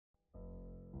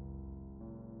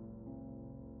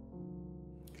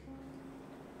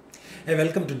Hey,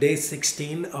 welcome to day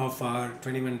 16 of our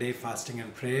 21-day fasting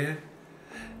and prayer.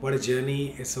 What a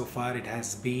journey so far it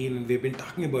has been. We've been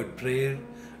talking about prayer,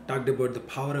 talked about the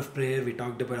power of prayer. We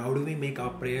talked about how do we make our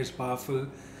prayers powerful.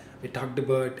 We talked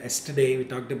about yesterday, we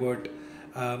talked about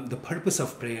the purpose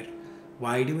of prayer.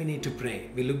 Why do we need to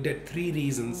pray? We looked at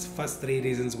first three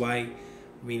reasons why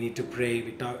we need to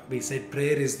pray. We said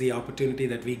prayer is the opportunity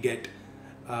that we get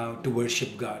to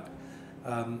worship God.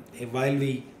 While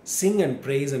we sing and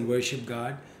praise and worship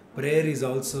God, prayer is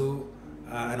also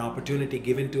an opportunity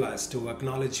given to us to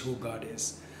acknowledge who God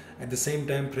is. At the same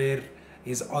time, prayer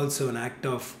is also an act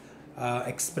of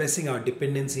expressing our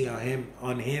dependency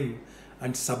on Him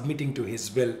and submitting to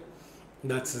His will.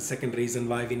 That's the second reason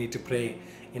why we need to pray,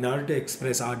 in order to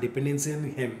express our dependency on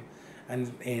Him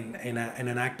and in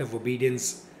an act of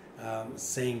obedience,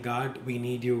 saying, God, we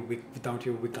need you. Without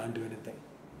you, we can't do anything.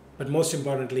 But most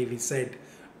importantly, we said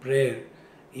prayer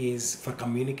is for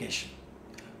communication.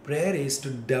 Prayer is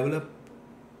to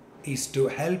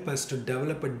help us to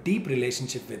develop a deep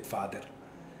relationship with Father.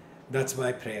 That's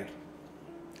why prayer.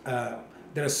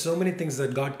 There are so many things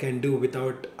that God can do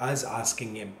without us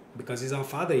asking Him, because He's our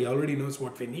Father. He already knows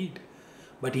what we need.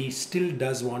 But He still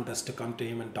does want us to come to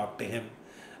Him and talk to Him,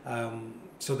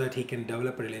 so that He can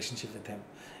develop a relationship with Him,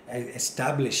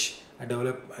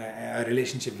 develop a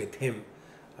relationship with Him.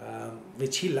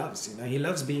 Which He loves. He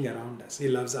loves being around us. He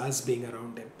loves us being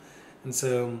around Him. And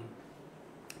so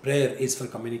prayer is for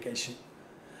communication.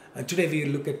 And today we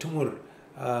look at two more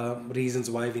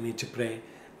reasons why we need to pray.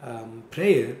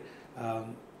 Prayer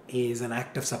is an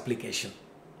act of supplication.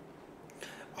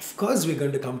 Of course we're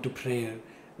going to come to prayer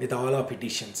with all our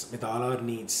petitions, with all our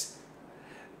needs.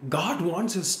 God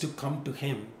wants us to come to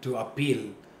Him, to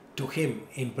appeal to Him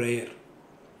in prayer.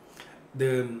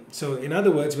 So in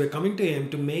other words, we're coming to Him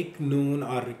to make known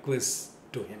our requests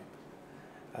to Him.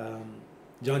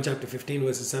 John chapter 15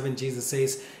 verses 7, Jesus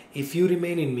says, if you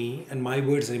remain in me and my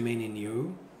words remain in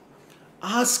you,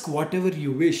 ask whatever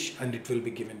you wish and it will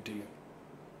be given to you.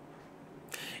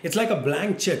 It's like a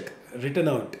blank check written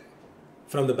out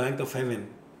from the bank of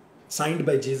heaven, signed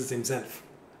by Jesus Himself.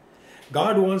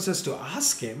 God wants us to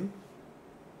ask Him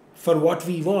for what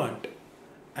we want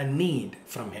and need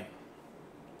from Him.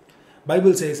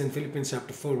 Bible says in Philippians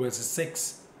chapter 4 verses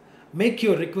 6, make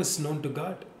your requests known to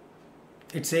God.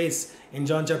 It says in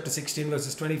John chapter 16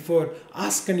 verses 24,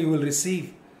 ask and you will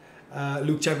receive.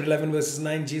 Luke chapter 11 verses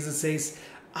 9, Jesus says,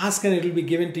 ask and it will be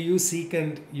given to you, seek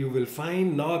and you will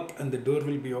find, knock and the door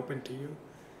will be opened to you.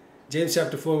 James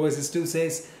chapter 4 verses 2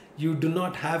 says, you do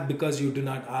not have because you do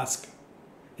not ask.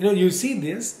 You see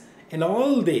this in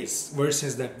all these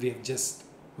verses that we have just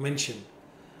mentioned.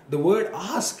 The word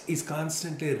ask is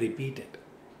constantly repeated.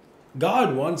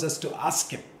 God wants us to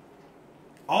ask Him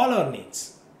all our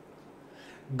needs.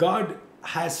 God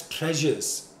has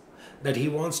treasures that He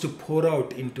wants to pour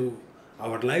out into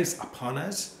our lives upon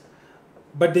us,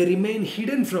 but they remain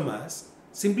hidden from us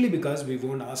simply because we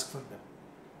won't ask for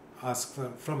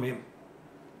them, from Him.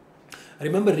 I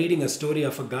remember reading a story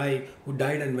of a guy who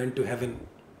died and went to heaven.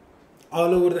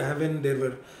 All over the heaven there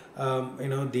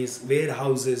were these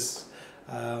warehouses.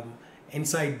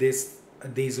 Inside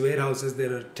these warehouses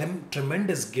there are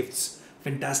tremendous gifts,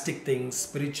 fantastic things,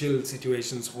 spiritual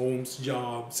situations, homes,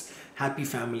 jobs, happy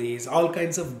families, all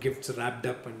kinds of gifts wrapped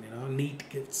up in neat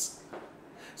gifts.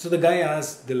 So the guy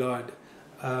asked the Lord,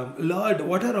 Lord,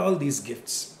 what are all these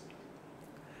gifts?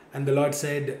 And the Lord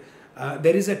said,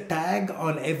 there is a tag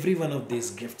on every one of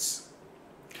these gifts,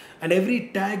 and every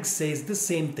tag says the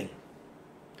same thing.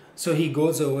 So he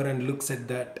goes over and looks at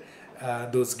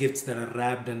those gifts that are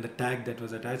wrapped and the tag that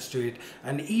was attached to it,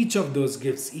 and each of those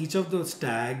gifts, each of those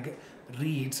tag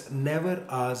reads, never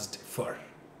asked for.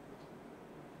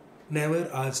 Never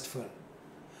asked for.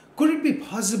 Could it be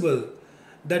possible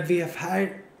that we have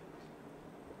had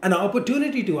an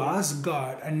opportunity to ask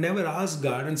God and never asked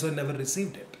God, and so never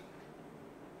received it?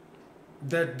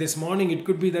 That this morning it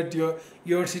could be that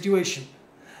your situation,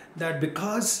 that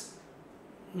because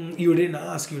you didn't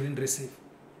ask, you didn't receive.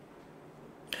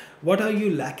 What are you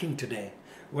lacking today?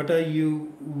 What do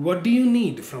you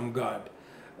need from God?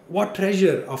 What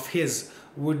treasure of His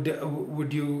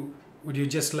would you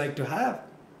just like to have?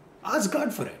 Ask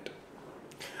God for it.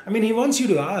 He wants you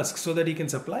to ask so that He can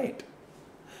supply it.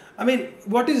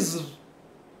 What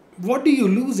do you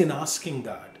lose in asking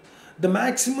God? The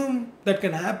maximum that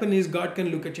can happen is God can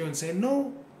look at you and say,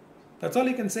 no. That's all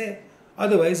He can say.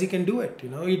 Otherwise, He can do it.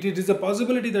 It is a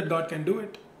possibility that God can do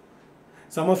it.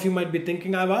 Some of you might be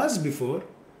thinking, I've asked before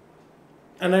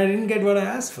and I didn't get what I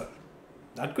asked for.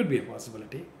 That could be a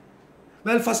possibility.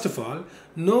 Well, first of all,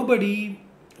 nobody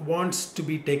wants to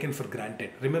be taken for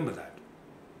granted. Remember that.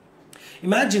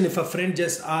 Imagine if a friend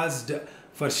just asked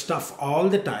for stuff all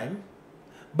the time,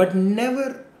 but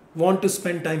never want to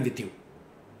spend time with you.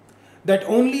 That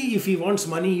only if he wants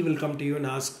money, he will come to you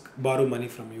and borrow money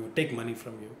from you, take money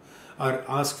from you, or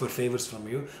ask for favors from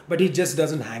you. But he just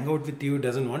doesn't hang out with you,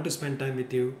 doesn't want to spend time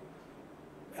with you.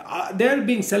 They're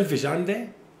being selfish, aren't they?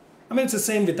 I mean, it's the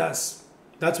same with us.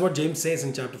 That's what James says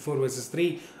in chapter 4, verses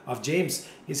 3 of James.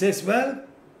 He says, well,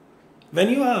 when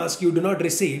you ask, you do not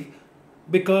receive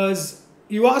because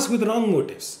you ask with wrong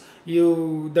motives.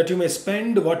 That you may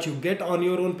spend what you get on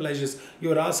your own pleasures.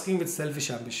 You are asking with selfish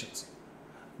ambitions.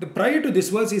 Prior to this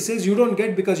verse, he says you don't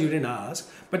get because you didn't ask.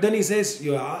 But then he says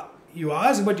you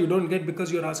ask but you don't get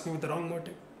because you're asking with the wrong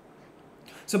motive.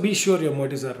 So be sure your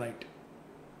motives are right.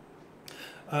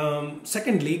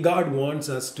 Secondly, God wants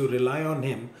us to rely on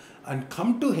Him and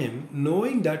come to Him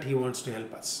knowing that He wants to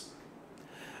help us.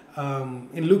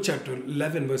 In Luke chapter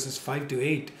 11 verses 5 to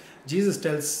 8, Jesus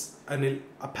tells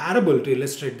a parable to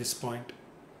illustrate this point.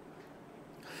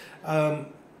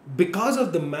 Because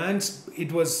of the man's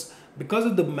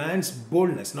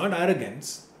boldness, not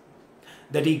arrogance,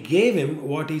 that he gave him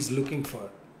what he's looking for.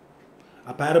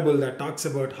 A parable that talks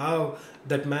about how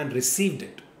that man received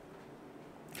it.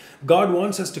 God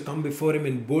wants us to come before Him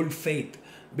in bold faith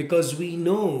because we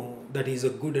know that He's a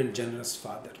good and generous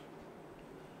Father.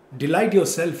 Delight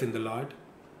yourself in the Lord,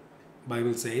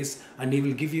 Bible says, and He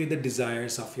will give you the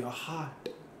desires of your heart.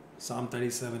 Psalm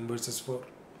 37 verses 4.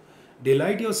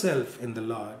 Delight yourself in the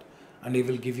Lord and He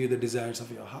will give you the desires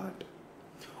of your heart.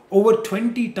 Over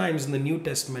 20 times in the New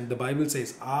Testament, the Bible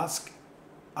says, ask,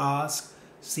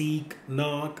 seek,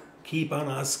 knock, keep on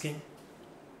asking.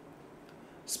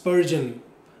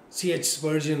 C.H.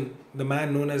 Spurgeon, the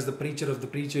man known as the preacher of the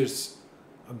preachers,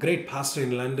 a great pastor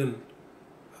in London,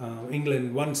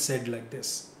 England, once said like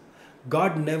this: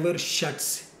 God never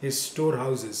shuts His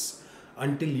storehouses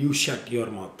until you shut your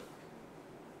mouth.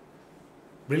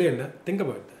 Brilliant, huh? Think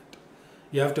about that.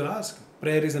 You have to ask.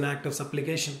 Prayer is an act of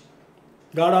supplication.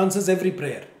 God answers every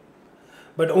prayer,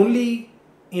 but only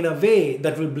in a way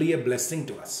that will be a blessing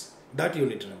to us. That you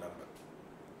need to remember.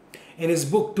 In his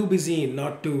book, Too Busy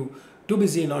Not to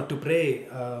Pray,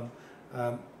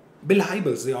 Bill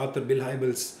Hybels, the author Bill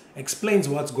Hybels, explains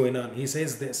what's going on. He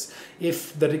says this: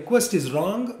 if the request is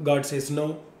wrong, God says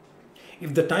no.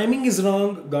 If the timing is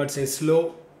wrong, God says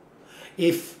slow.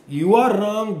 If you are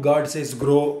wrong, God says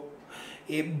grow.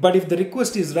 But if the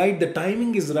request is right, the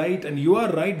timing is right, and you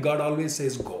are right, God always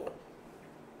says go.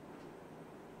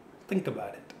 Think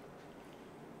about it.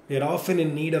 We are often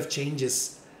in need of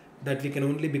changes that we can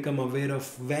only become aware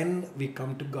of when we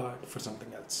come to God for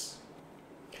something else.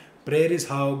 Prayer is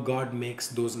how God makes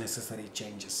those necessary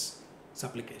changes.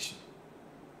 Supplication.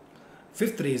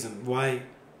 Fifth reason why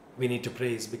we need to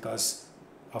pray is because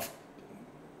of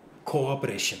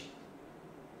cooperation.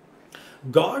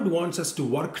 God wants us to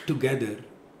work together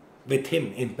with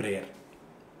Him in prayer.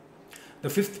 The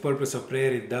fifth purpose of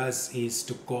prayer is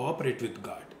to cooperate with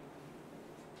God.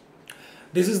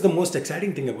 This is the most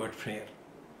exciting thing about prayer.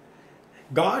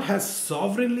 God has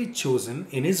sovereignly chosen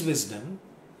in His wisdom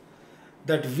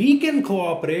that we can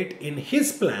cooperate in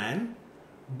His plan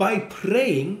by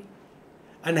praying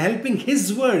and helping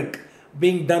His work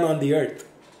being done on the earth.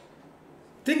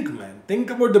 Think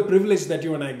about the privilege that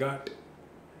you and I got.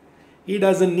 He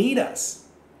doesn't need us.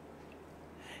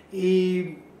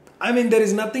 There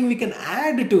is nothing we can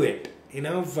add to it,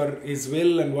 for His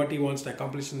will and what He wants to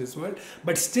accomplish in this world.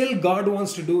 But still God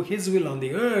wants to do His will on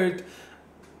the earth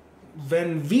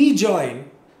when we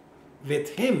join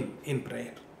with Him in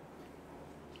prayer.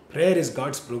 Prayer is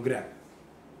God's program.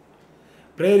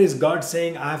 Prayer is God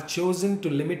saying, I have chosen to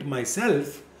limit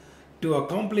myself to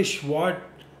accomplish what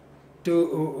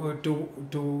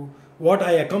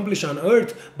I accomplish on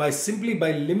earth by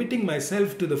limiting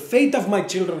myself to the faith of my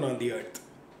children on the earth.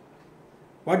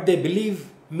 What they believe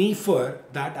me for,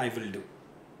 that I will do.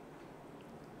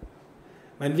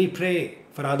 When we pray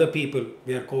for other people,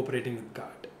 we are cooperating with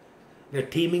God. We are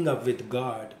teaming up with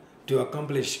God to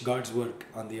accomplish God's work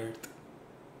on the earth.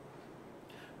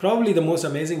 Probably the most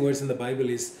amazing verse in the Bible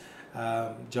is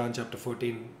John chapter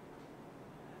 14,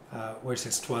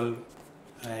 verses 12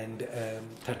 and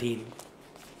 13.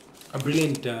 A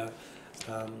brilliant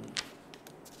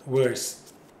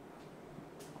verse.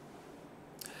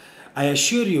 I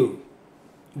assure you,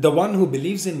 the one who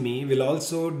believes in me will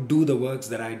also do the works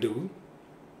that I do.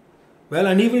 Well,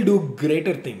 and he will do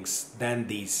greater things than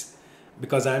these,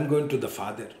 because I am going to the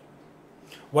Father.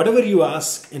 Whatever you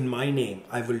ask in my name,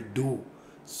 I will do,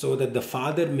 so that the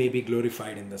Father may be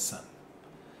glorified in the Son.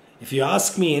 If you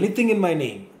ask me anything in my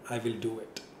name, I will do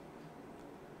it.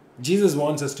 Jesus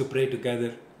wants us to pray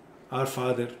together. Our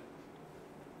Father,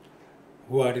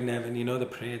 who art in heaven. You know the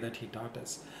prayer that he taught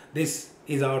us. This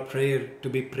is our prayer, to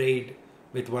be prayed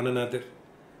with one another.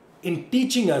 In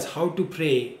teaching us how to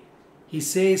pray, he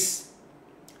says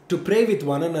to pray with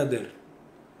one another.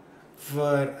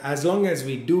 For as long as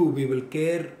we do, we will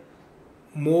care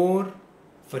more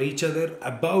for each other,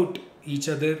 about each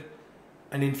other,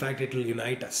 and in fact it will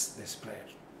unite us, this prayer.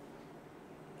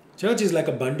 Church is like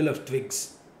a bundle of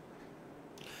twigs.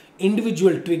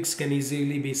 Individual twigs can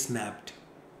easily be snapped,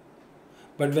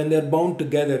 but when they're bound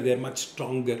together, they're much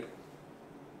stronger.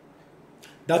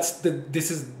 That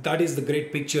is the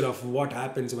great picture of what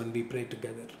happens when we pray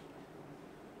together.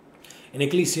 In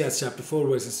Ecclesiastes chapter 4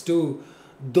 verses 2,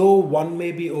 though one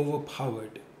may be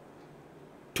overpowered,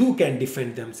 two can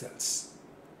defend themselves.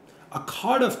 A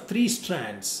cord of 3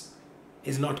 strands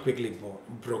is not quickly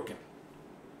broken.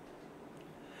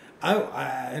 I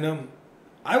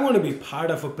want to be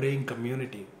part of a praying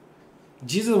community.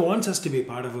 Jesus wants us to be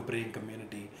part of a praying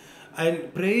community.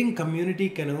 And praying community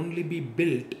can only be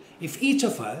built if each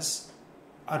of us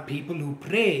are people who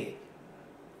pray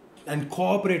and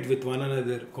cooperate with one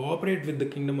another, cooperate with the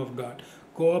kingdom of God,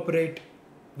 cooperate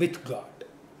with God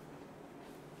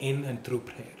in and through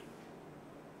prayer.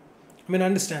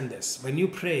 Understand this. When you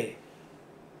pray,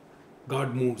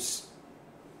 God moves.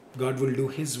 God will do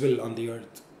His will on the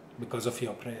earth because of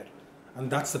your prayer. And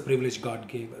that's the privilege God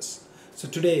gave us. So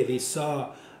today we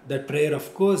saw that prayer,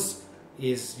 of course,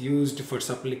 is used for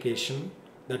supplication,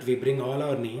 that we bring all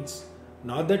our needs.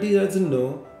 Not that He doesn't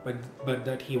know, but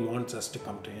that He wants us to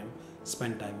come to Him,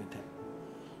 spend time with Him.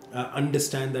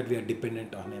 Understand that we are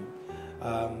dependent on Him.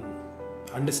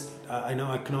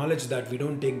 Acknowledge that we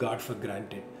don't take God for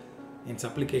granted. In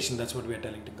supplication, that's what we are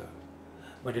telling to God.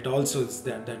 But it also is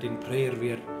that in prayer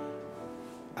we are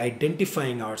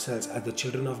identifying ourselves as the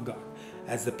children of God,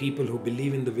 as the people who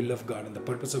believe in the will of God and the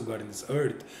purpose of God in this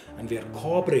earth, and we are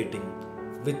cooperating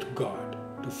with God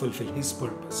to fulfill His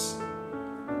purpose.